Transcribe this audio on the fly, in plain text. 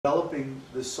developing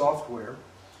this software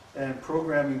and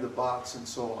programming the bots and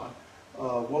so on.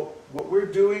 What we're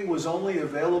doing was only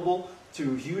available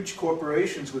to huge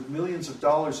corporations with millions of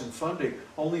dollars in funding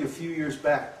only a few years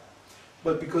back.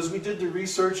 But because we did the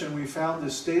research and we found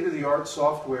this state-of-the-art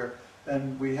software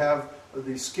and we have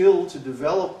the skill to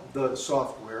develop the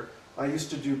software, I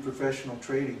used to do professional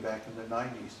trading back in the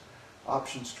 90s,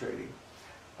 options trading.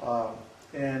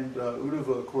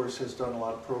 Uddhava, of course, has done a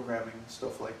lot of programming and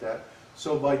stuff like that.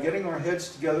 So by getting our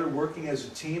heads together, working as a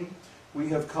team, we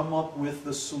have come up with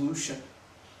the solution.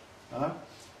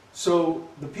 So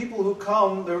the people who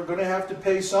come, they're going to have to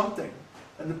pay something.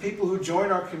 And the people who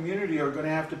join our community are going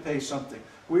to have to pay something.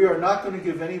 We are not going to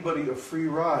give anybody a free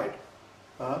ride.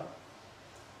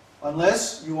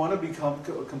 Unless you want to become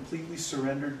a completely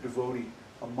surrendered devotee,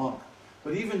 a monk.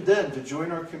 But even then, to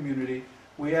join our community,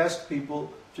 we ask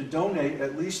people to donate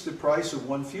at least the price of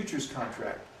one futures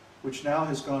contract, which now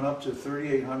has gone up to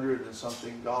 $3,800 and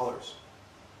something dollars.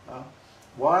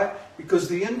 Why? Because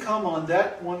the income on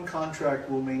that one contract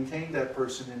will maintain that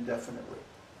person indefinitely.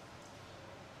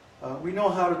 We know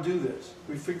how to do this.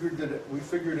 We figured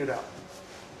it out.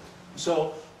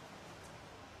 So,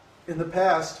 in the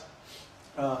past,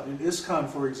 in ISKCON,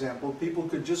 for example, people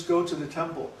could just go to the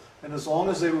temple, and as long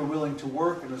as they were willing to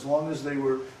work, and as long as they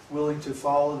were willing to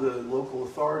follow the local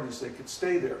authorities, they could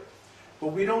stay there. But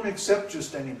we don't accept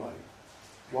just anybody.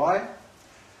 Why?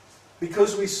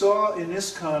 Because we saw in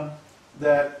ISKCON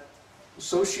that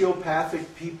sociopathic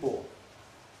people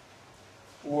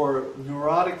or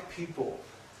neurotic people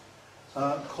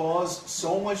cause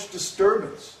so much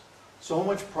disturbance, so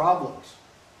much problems,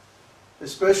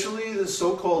 especially the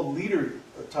so-called leader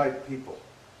type people.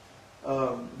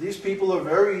 These people are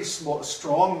very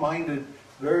strong-minded,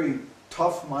 very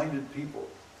tough-minded people.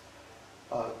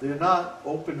 They're not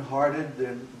open-hearted,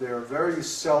 they're very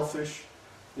selfish,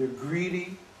 they're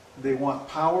greedy, they want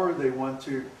power, they want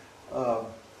to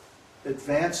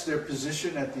advance their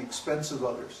position at the expense of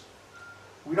others.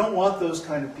 We don't want those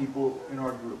kind of people in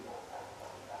our group.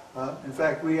 In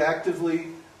fact, we actively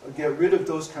get rid of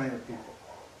those kind of people.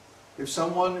 If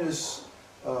someone is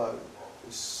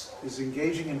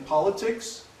engaging in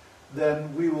politics,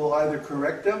 then we will either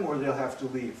correct them or they'll have to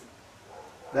leave.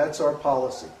 That's our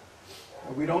policy.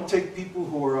 We don't take people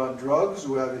who are on drugs,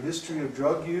 who have a history of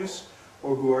drug use,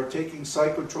 or who are taking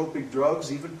psychotropic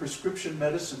drugs, even prescription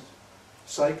medicine,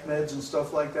 psych meds and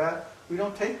stuff like that. We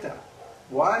don't take that.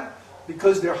 Why?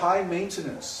 Because they're high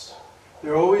maintenance.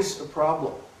 They're always a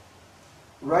problem.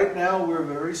 Right now, we're a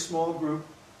very small group,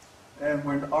 and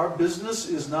our business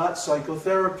is not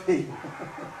psychotherapy.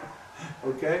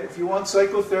 Okay? If you want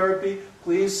psychotherapy,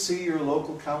 please see your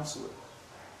local counselor.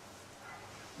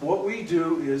 What we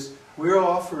do is we're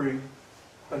offering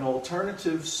an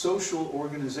alternative social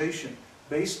organization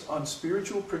based on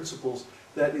spiritual principles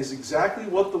that is exactly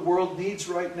what the world needs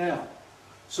right now.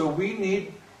 So we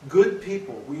need good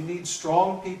people. We need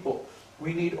strong people.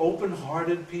 We need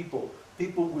open-hearted people.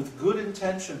 People with good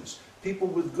intentions. People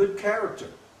with good character.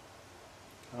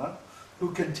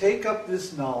 Who can take up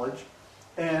this knowledge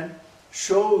and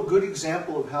show a good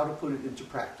example of how to put it into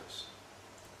practice.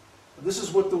 This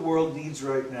is what the world needs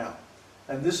right now.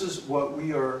 And this is what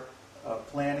we are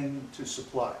planning to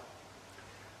supply.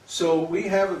 So we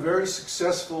have a very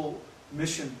successful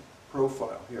mission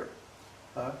profile here.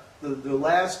 The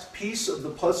last piece of the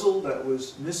puzzle that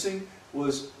was missing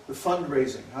was the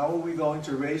fundraising. How are we going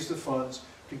to raise the funds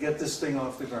to get this thing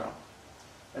off the ground?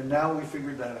 And now we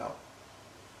figured that out.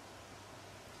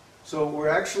 So we're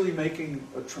actually making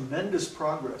a tremendous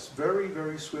progress, very,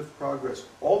 very swift progress,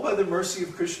 all by the mercy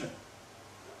of Krishna.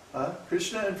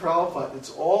 Krishna and Prabhupada, it's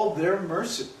all their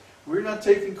mercy. We're not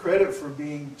taking credit for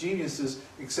being geniuses,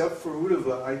 except for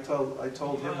Uddhava. I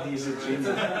told him he's a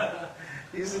genius.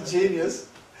 He's a genius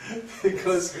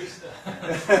because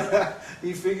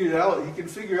he can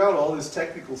figure out all this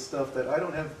technical stuff that I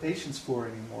don't have patience for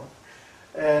anymore.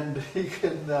 And he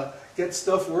can get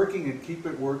stuff working and keep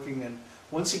it working. And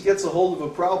once he gets a hold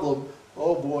of a problem,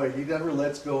 oh boy, he never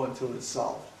lets go until it's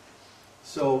solved.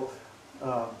 So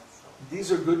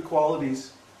these are good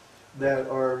qualities that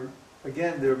are,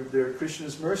 again, they're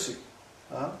Krishna's mercy.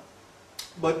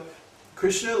 But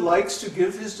Krishna likes to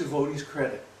give his devotees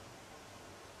credit.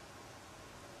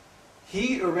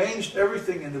 He arranged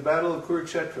everything in the Battle of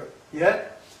Kurukshetra.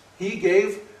 Yet, he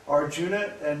gave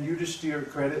Arjuna and Yudhishthira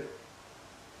credit.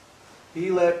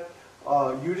 He let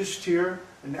Yudhishthira,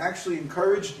 and actually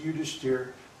encouraged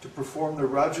Yudhishthira to perform the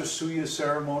Rajasuya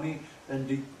ceremony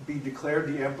and be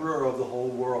declared the emperor of the whole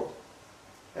world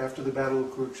after the Battle of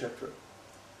Kurukshetra.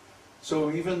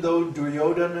 So even though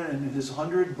Duryodhana and his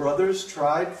 100 brothers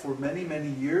tried for many, many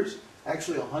years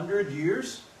actually 100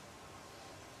 years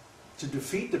to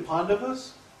defeat the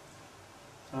Pandavas.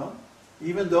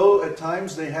 Even though at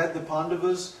times they had the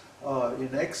Pandavas in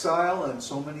exile and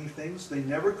so many things, they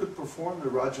never could perform the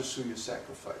Rajasuya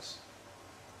sacrifice.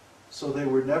 So they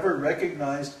were never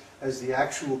recognized as the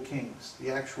actual kings,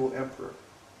 the actual emperor.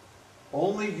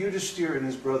 Only Yudhishthira and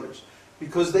his brothers,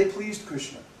 because they pleased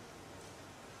Krishna.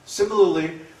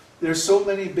 Similarly, there's so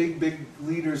many big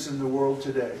leaders in the world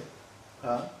today.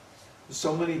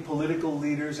 So many political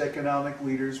leaders, economic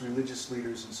leaders, religious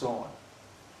leaders, and so on.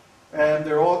 And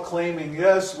they're all claiming,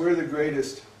 yes, we're the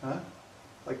greatest.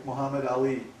 Like Muhammad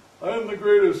Ali. I am the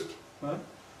greatest. But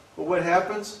what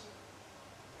happens?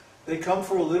 They come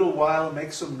for a little while,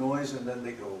 make some noise, and then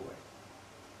they go away.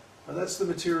 Now that's the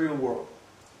material world.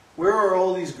 Where are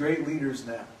all these great leaders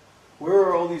now? Where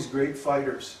are all these great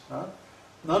fighters?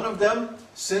 None of them,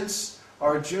 since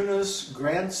Arjuna's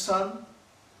grandson,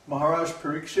 Maharaj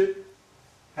Parikshit,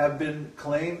 have been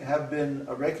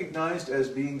recognized as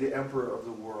being the emperor of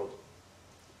the world.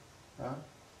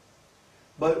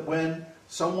 But when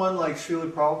someone like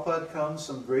Srila Prabhupada comes,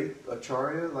 some great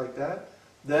acharya like that,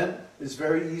 then it's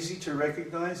very easy to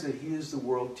recognize that he is the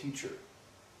world teacher.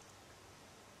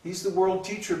 He's the world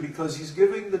teacher because he's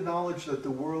giving the knowledge that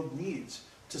the world needs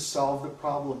to solve the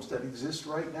problems that exist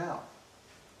right now.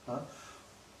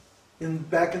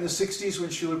 Back in the 60s when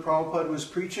Srila Prabhupada was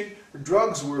preaching,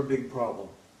 drugs were a big problem.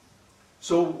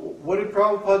 So what did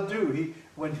Prabhupada do?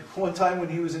 One time when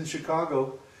he was in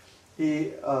Chicago,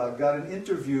 he got an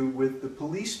interview with the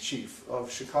police chief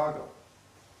of Chicago.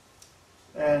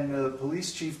 And the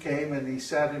police chief came and he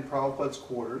sat in Prabhupada's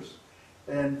quarters.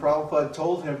 And Prabhupada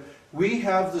told him, we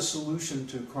have the solution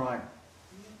to crime.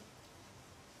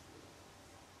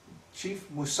 Chief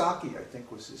Musaki, I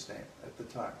think was his name at the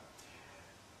time.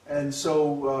 And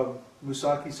so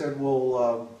Musaki said,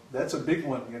 well, that's a big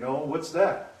one, you know, what's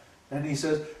that? And he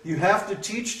says, you have to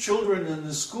teach children in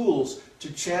the schools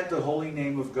to chant the holy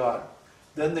name of God.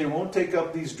 Then they won't take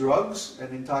up these drugs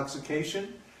and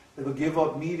intoxication. They'll give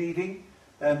up meat eating,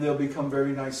 and they'll become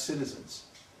very nice citizens.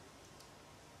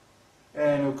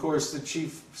 And of course the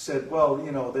chief said, well,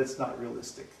 you know, that's not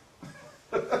realistic.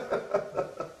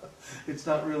 It's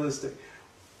not realistic.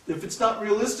 If it's not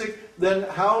realistic, then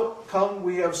how come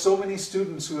we have so many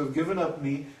students who have given up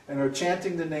meat and are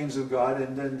chanting the names of God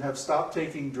and then have stopped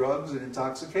taking drugs and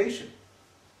intoxication?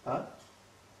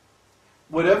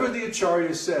 Whatever the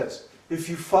Acharya says, if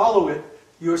you follow it,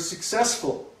 you're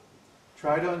successful.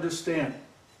 Try to understand.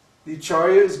 The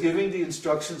Acharya is giving the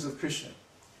instructions of Krishna.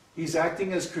 He's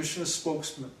acting as Krishna's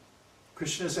spokesman,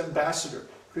 Krishna's ambassador,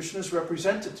 Krishna's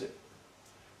representative.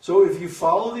 So if you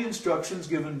follow the instructions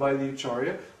given by the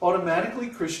Acharya, automatically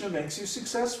Krishna makes you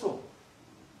successful.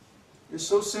 It's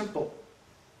so simple.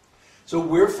 So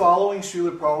we're following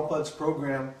Srila Prabhupada's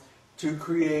program to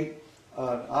create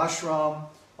an ashram,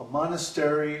 a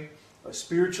monastery, a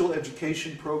spiritual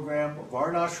education program, a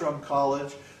Varnashram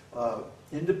college,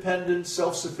 independent,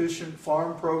 self-sufficient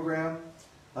farm program.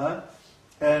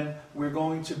 And we're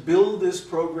going to build this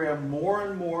program more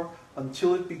and more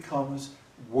until it becomes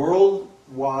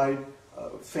worldwide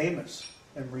famous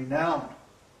and renowned,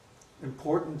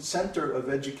 important center of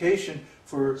education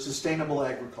for sustainable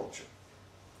agriculture.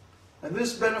 And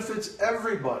this benefits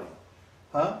everybody.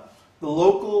 The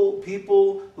local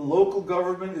people, the local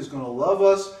government is going to love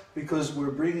us because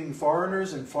we're bringing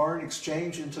foreigners and foreign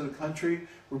exchange into the country.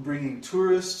 We're bringing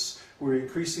tourists. We're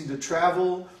increasing the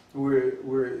travel.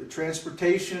 We're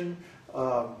transportation.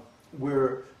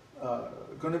 We're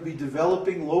going to be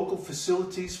developing local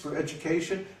facilities for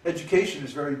education. Education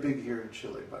is very big here in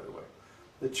Chile, by the way.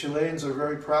 The Chileans are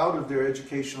very proud of their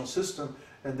educational system,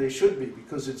 and they should be,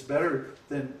 because it's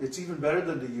even better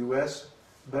than the U.S.,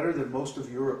 better than most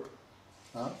of Europe.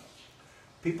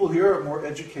 People here are more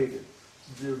educated.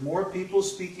 There are more people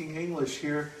speaking English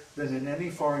here than in any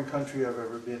foreign country I've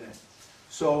ever been in.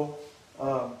 So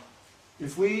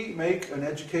if we make an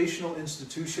educational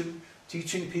institution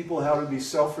teaching people how to be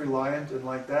self-reliant and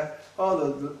like that,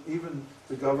 even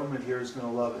the government here is going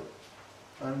to love it.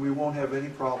 And we won't have any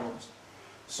problems.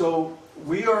 So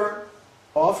we are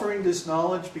offering this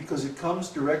knowledge because it comes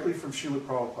directly from Srila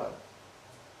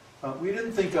Prabhupada. We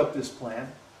didn't think up this plan.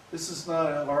 This is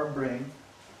not our brain.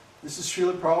 This is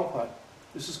Srila Prabhupada.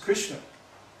 This is Krishna.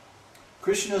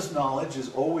 Krishna's knowledge is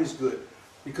always good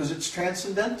because it's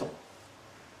transcendental.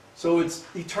 So it's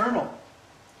eternal.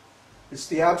 It's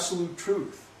the absolute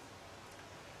truth.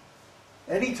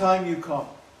 Anytime you come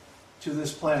to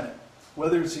this planet,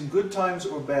 whether it's in good times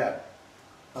or bad,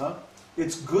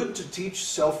 it's good to teach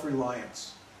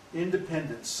self-reliance,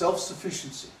 independence,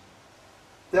 self-sufficiency.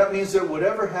 that means that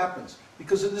whatever happens,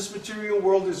 because in this material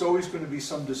world there's always going to be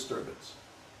some disturbance.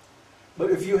 But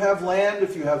if you have land,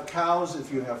 if you have cows,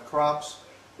 if you have crops,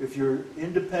 if you're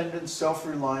independent,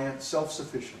 self-reliant,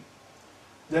 self-sufficient,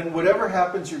 then whatever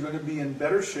happens you're going to be in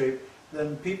better shape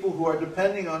than people who are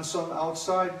depending on some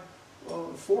outside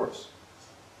force.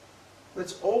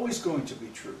 That's always going to be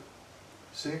true.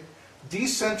 See?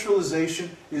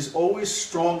 Decentralization is always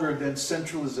stronger than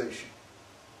centralization.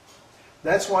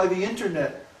 That's why the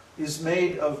internet is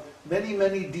made of many,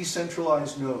 many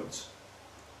decentralized nodes.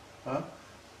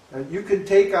 You can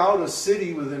take out a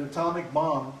city with an atomic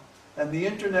bomb and the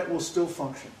internet will still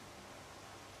function.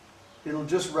 It'll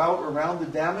just route around the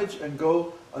damage and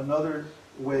go another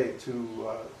way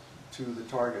to the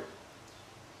target.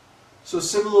 So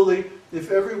similarly,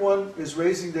 if everyone is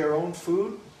raising their own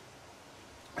food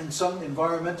and some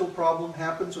environmental problem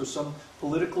happens or some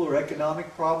political or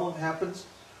economic problem happens,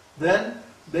 then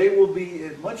they will be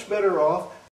much better off